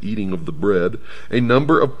aisle for the eating of the bread, a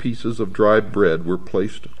number of pieces of dry bread were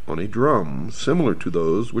placed on a drum, similar to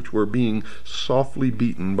those which were being softly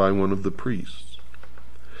beaten by one of the priests.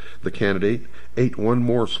 The candidate ate one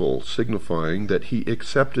morsel, signifying that he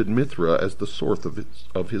accepted Mithra as the source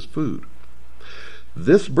of his food.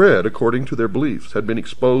 This bread, according to their beliefs, had been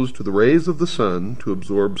exposed to the rays of the sun to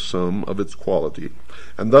absorb some of its quality,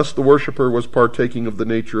 and thus the worshipper was partaking of the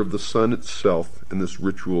nature of the sun itself in this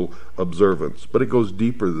ritual observance. But it goes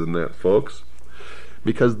deeper than that, folks,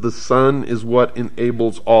 because the sun is what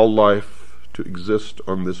enables all life to exist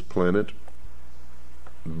on this planet,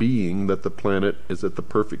 being that the planet is at the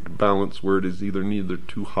perfect balance where it is neither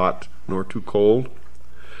too hot nor too cold,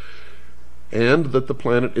 and that the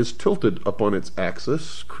planet is tilted upon its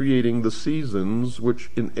axis, creating the seasons which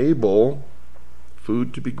enable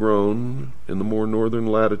food to be grown in the more northern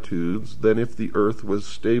latitudes than if the earth was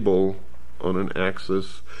stable on an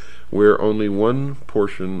axis where only one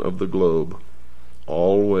portion of the globe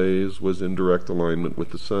always was in direct alignment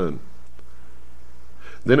with the sun.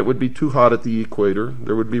 Then it would be too hot at the equator.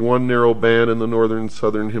 There would be one narrow band in the northern and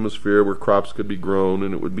southern hemisphere where crops could be grown,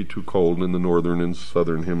 and it would be too cold in the northern and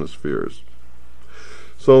southern hemispheres.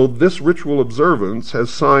 So this ritual observance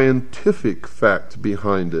has scientific fact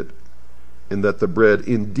behind it, in that the bread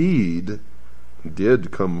indeed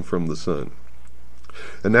did come from the sun.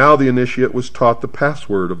 And now the initiate was taught the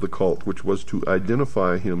password of the cult, which was to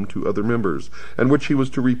identify him to other members, and which he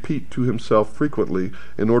was to repeat to himself frequently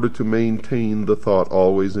in order to maintain the thought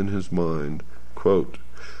always in his mind. Quote,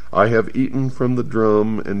 "I have eaten from the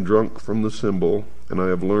drum and drunk from the cymbal, and I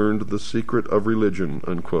have learned the secret of religion."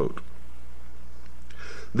 Unquote.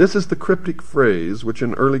 This is the cryptic phrase which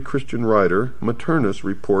an early Christian writer, Maternus,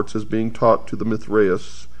 reports as being taught to the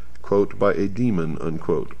Mithraeus, quote, by a demon,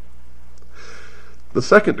 unquote. The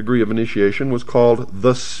second degree of initiation was called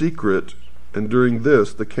the secret, and during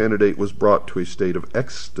this the candidate was brought to a state of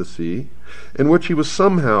ecstasy, in which he was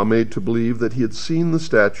somehow made to believe that he had seen the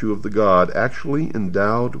statue of the god actually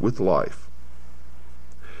endowed with life.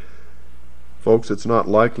 Folks, it's not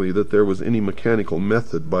likely that there was any mechanical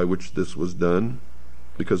method by which this was done,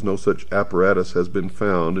 because no such apparatus has been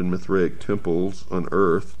found in Mithraic temples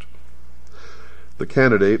unearthed. The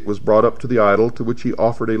candidate was brought up to the idol, to which he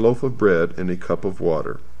offered a loaf of bread and a cup of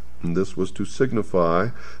water. And this was to signify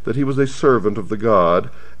that he was a servant of the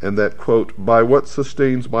god, and that, quote, "by what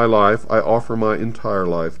sustains my life, I offer my entire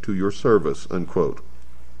life to your service," unquote.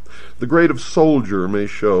 The grade of soldier may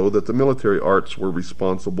show that the military arts were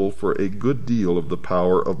responsible for a good deal of the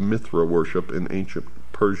power of Mithra worship in ancient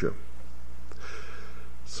Persia.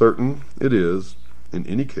 Certain it is, in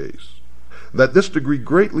any case, that this degree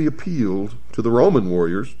greatly appealed to the Roman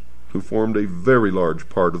warriors, who formed a very large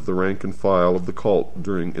part of the rank and file of the cult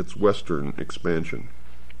during its western expansion.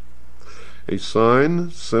 A sign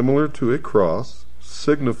similar to a cross,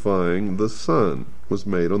 signifying the sun, was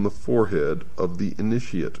made on the forehead of the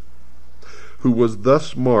initiate, who was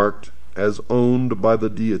thus marked as owned by the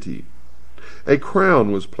deity. A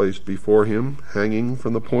crown was placed before him, hanging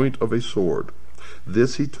from the point of a sword.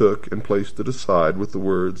 This he took and placed it aside with the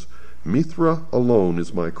words, "Mithra alone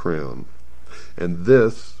is my crown." And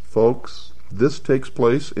this, folks, this takes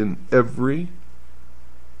place in every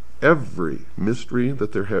mystery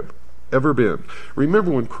that there have ever been.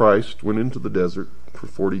 Remember when Christ went into the desert for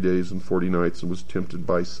 40 days and 40 nights and was tempted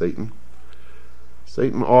by Satan?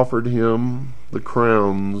 Satan offered him the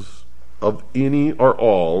crowns of any or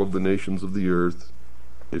all of the nations of the earth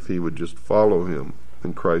if he would just follow him,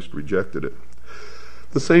 and Christ rejected it.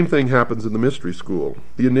 The same thing happens in the mystery school.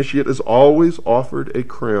 The initiate is always offered a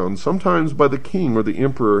crown, sometimes by the king or the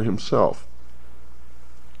emperor himself.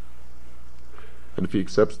 And if he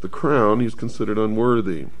accepts the crown, he is considered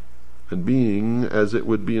unworthy, and being, as it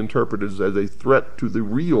would be interpreted, as a threat to the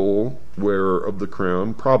real wearer of the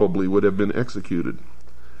crown, probably would have been executed.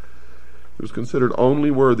 He was considered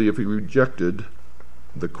only worthy if he rejected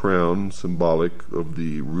the crown, symbolic of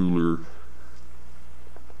the ruling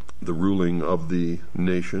of the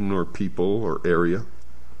nation or people or area.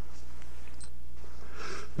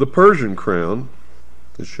 The Persian crown,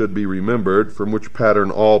 it should be remembered, from which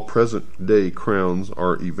pattern all present-day crowns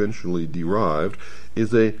are eventually derived,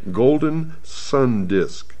 is a golden sun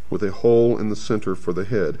disk with a hole in the center for the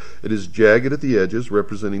head. It is jagged at the edges,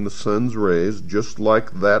 representing the sun's rays, just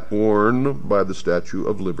like that worn by the Statue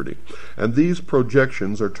of Liberty. And these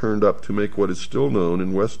projections are turned up to make what is still known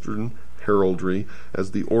in Western heraldry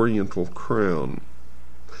as the Oriental crown.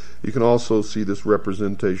 You can also see this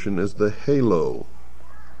representation as the halo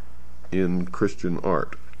in Christian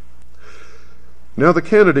art. Now the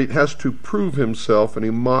candidate has to prove himself in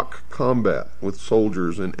a mock combat with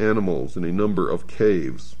soldiers and animals in a number of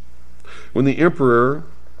caves. When the Emperor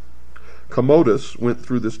Commodus went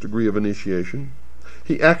through this degree of initiation,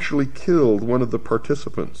 he actually killed one of the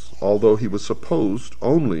participants, although he was supposed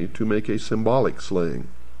only to make a symbolic slaying.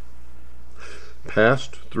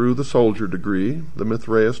 Passed through the soldier degree, the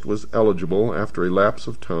Mithraist was eligible, after a lapse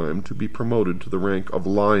of time, to be promoted to the rank of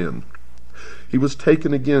lion. He was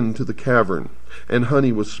taken again to the cavern, and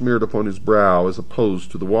honey was smeared upon his brow, as opposed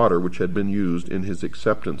to the water which had been used in his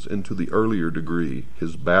acceptance into the earlier degree,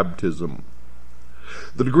 his baptism.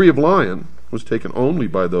 The degree of lion was taken only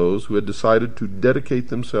by those who had decided to dedicate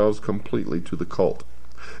themselves completely to the cult,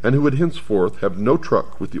 and who would henceforth have no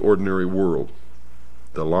truck with the ordinary world.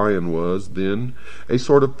 The lion was, then, a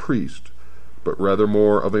sort of priest, but rather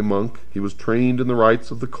more of a monk. He was trained in the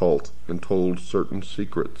rites of the cult and told certain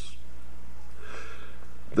secrets.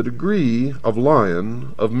 The degree of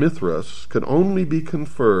lion of Mithras could only be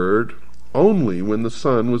conferred only when the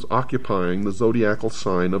sun was occupying the zodiacal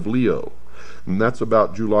sign of Leo, and that's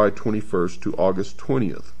about July 21st to August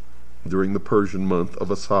 20th, during the Persian month of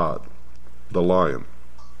Asad, the lion.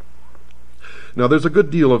 Now there's a good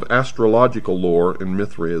deal of astrological lore in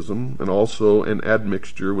Mithraism, and also an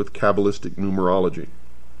admixture with Kabbalistic numerology.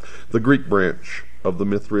 The Greek branch of the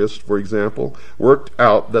Mithraists, for example, worked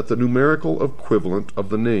out that the numerical equivalent of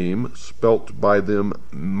the name, spelt by them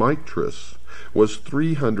Mithras, was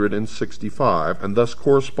 365, and thus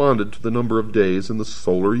corresponded to the number of days in the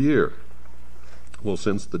solar year. Well,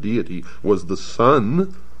 since the deity was the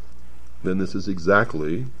sun, then this is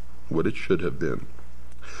exactly what it should have been.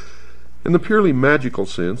 In the purely magical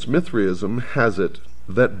sense, Mithraism has it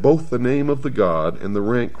that both the name of the god and the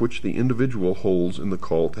rank which the individual holds in the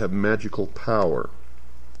cult have magical power.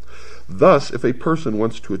 Thus, if a person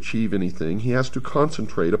wants to achieve anything, he has to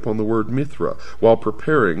concentrate upon the word Mithra, while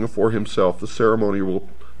preparing for himself the ceremonial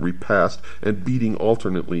repast and beating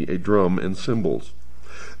alternately a drum and cymbals.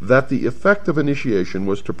 That the effect of initiation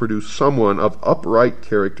was to produce someone of upright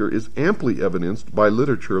character is amply evidenced by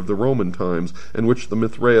literature of the Roman times, in which the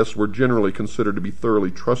Mithraists were generally considered to be thoroughly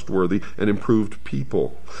trustworthy and improved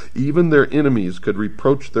people. Even their enemies could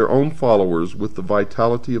reproach their own followers with the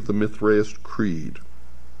vitality of the Mithraist creed.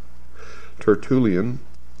 Tertullian,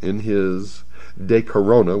 in his De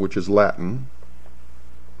Corona, which is Latin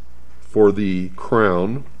for the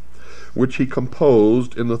crown, which he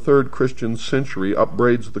composed in the 3rd Christian century,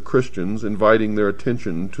 upbraids the Christians, inviting their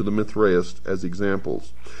attention to the Mithraists as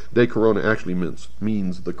examples. De Corona actually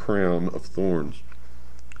means the crown of thorns.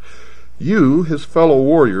 You, his fellow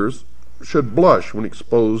warriors, should blush when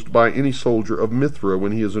exposed by any soldier of Mithra.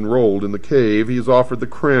 When he is enrolled in the cave, he is offered the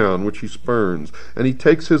crown which he spurns, and he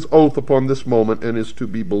takes his oath upon this moment, and is to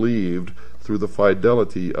be believed. Through the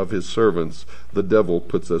fidelity of his servants, the devil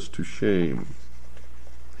puts us to shame,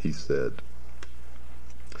 he said.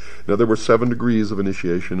 Now there were 7 degrees of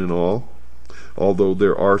initiation in all, although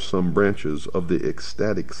there are some branches of the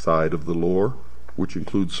ecstatic side of the lore, which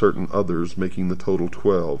include certain others, making the total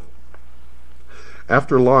 12.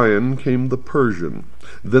 After lion came the Persian,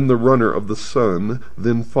 then the runner of the sun,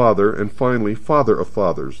 then father, and finally father of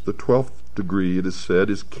fathers. The 12th degree, it is said,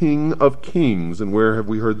 is king of kings, and where have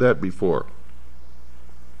we heard that before?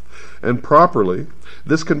 And properly,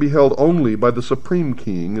 this can be held only by the supreme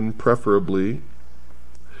king, and preferably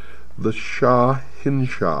the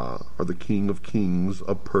Shah-Hinshah, or the king of kings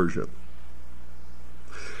of Persia.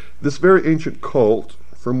 This very ancient cult,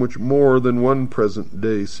 from which more than one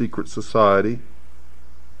present-day secret society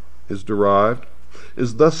is derived,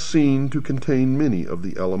 is thus seen to contain many of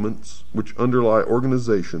the elements which underlie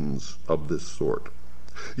organizations of this sort.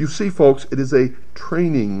 You see, folks, it is a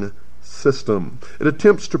training system. It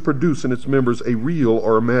attempts to produce in its members a real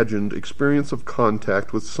or imagined experience of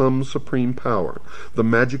contact with some supreme power. The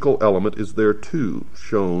magical element is there too,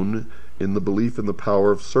 shown in the belief in the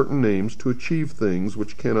power of certain names to achieve things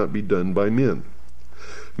which cannot be done by men.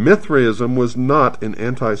 Mithraism was not an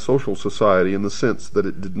anti-social society in the sense that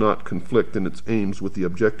it did not conflict in its aims with the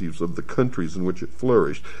objectives of the countries in which it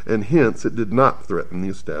flourished, and hence it did not threaten the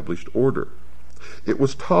established order. It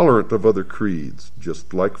was tolerant of other creeds,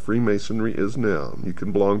 just like Freemasonry is now. You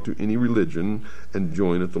can belong to any religion and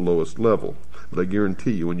join at the lowest level, but I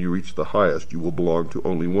guarantee you when you reach the highest, you will belong to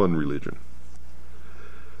only one religion.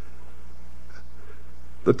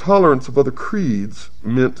 The tolerance of other creeds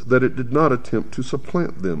meant that it did not attempt to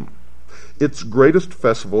supplant them. Its greatest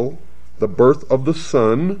festival, the birth of the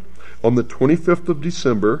sun, on the 25th of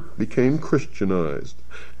December, became Christianized,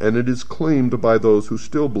 and it is claimed by those who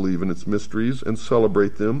still believe in its mysteries and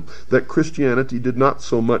celebrate them that Christianity did not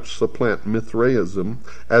so much supplant Mithraism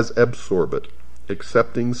as absorb it,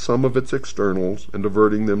 accepting some of its externals and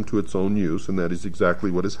diverting them to its own use, and that is exactly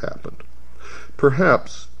what has happened.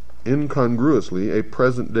 Perhaps, incongruously, a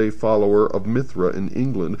present-day follower of Mithra in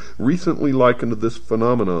England recently likened this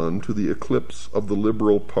phenomenon to the eclipse of the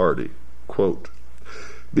Liberal Party. Quote,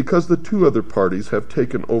 "Because the two other parties have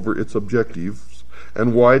taken over its objectives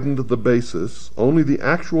and widened the basis, only the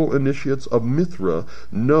actual initiates of Mithra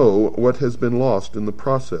know what has been lost in the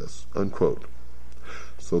process." Unquote.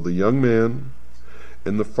 So the young man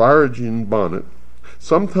in the Phrygian bonnet,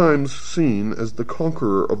 sometimes seen as the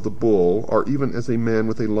conqueror of the bull, or even as a man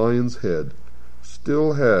with a lion's head,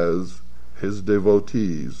 still has his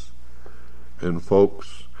devotees. And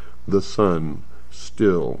folks, the sun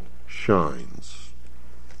still shines.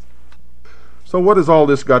 So what has all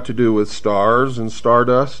this got to do with stars and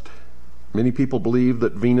stardust? Many people believe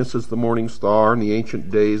that Venus is the morning star. In the ancient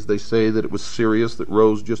days, they say that it was Sirius that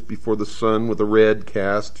rose just before the sun with a red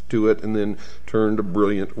cast to it and then turned a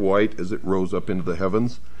brilliant white as it rose up into the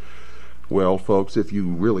heavens. Well, folks, if you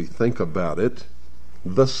really think about it,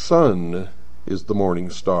 the sun is the morning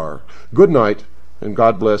star. Good night, and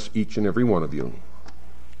God bless each and every one of you.